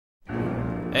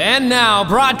And now,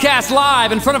 broadcast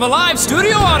live in front of a live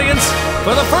studio audience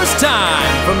for the first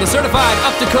time from the certified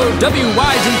up-to-code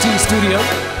WYGT studio,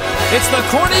 it's the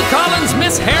Corny Collins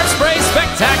Miss Hairspray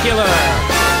Spectacular.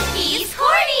 He's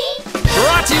corny.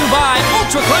 Brought to you by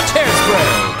Ultra Crunch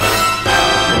Hairspray.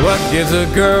 What gives a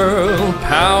girl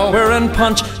power and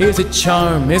punch? Is it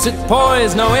charm? Is it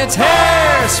poise? No, it's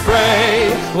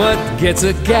hairspray. What gets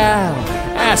a gal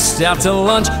asked out to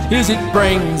lunch? Is it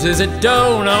brains? Is it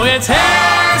dough? No, it's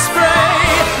hairspray.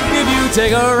 If you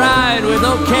take a ride with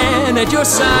no can at your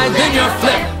side, then your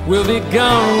flip will be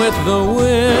gone with the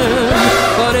wind.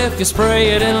 But if you spray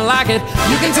it and lock it,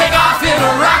 you can take off in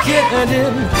a rocket. And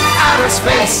in outer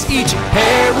space, each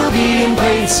hair will be in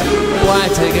place. Why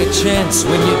take a chance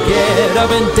when you get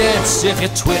up and dance? If you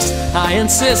twist, I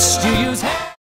insist you use hair.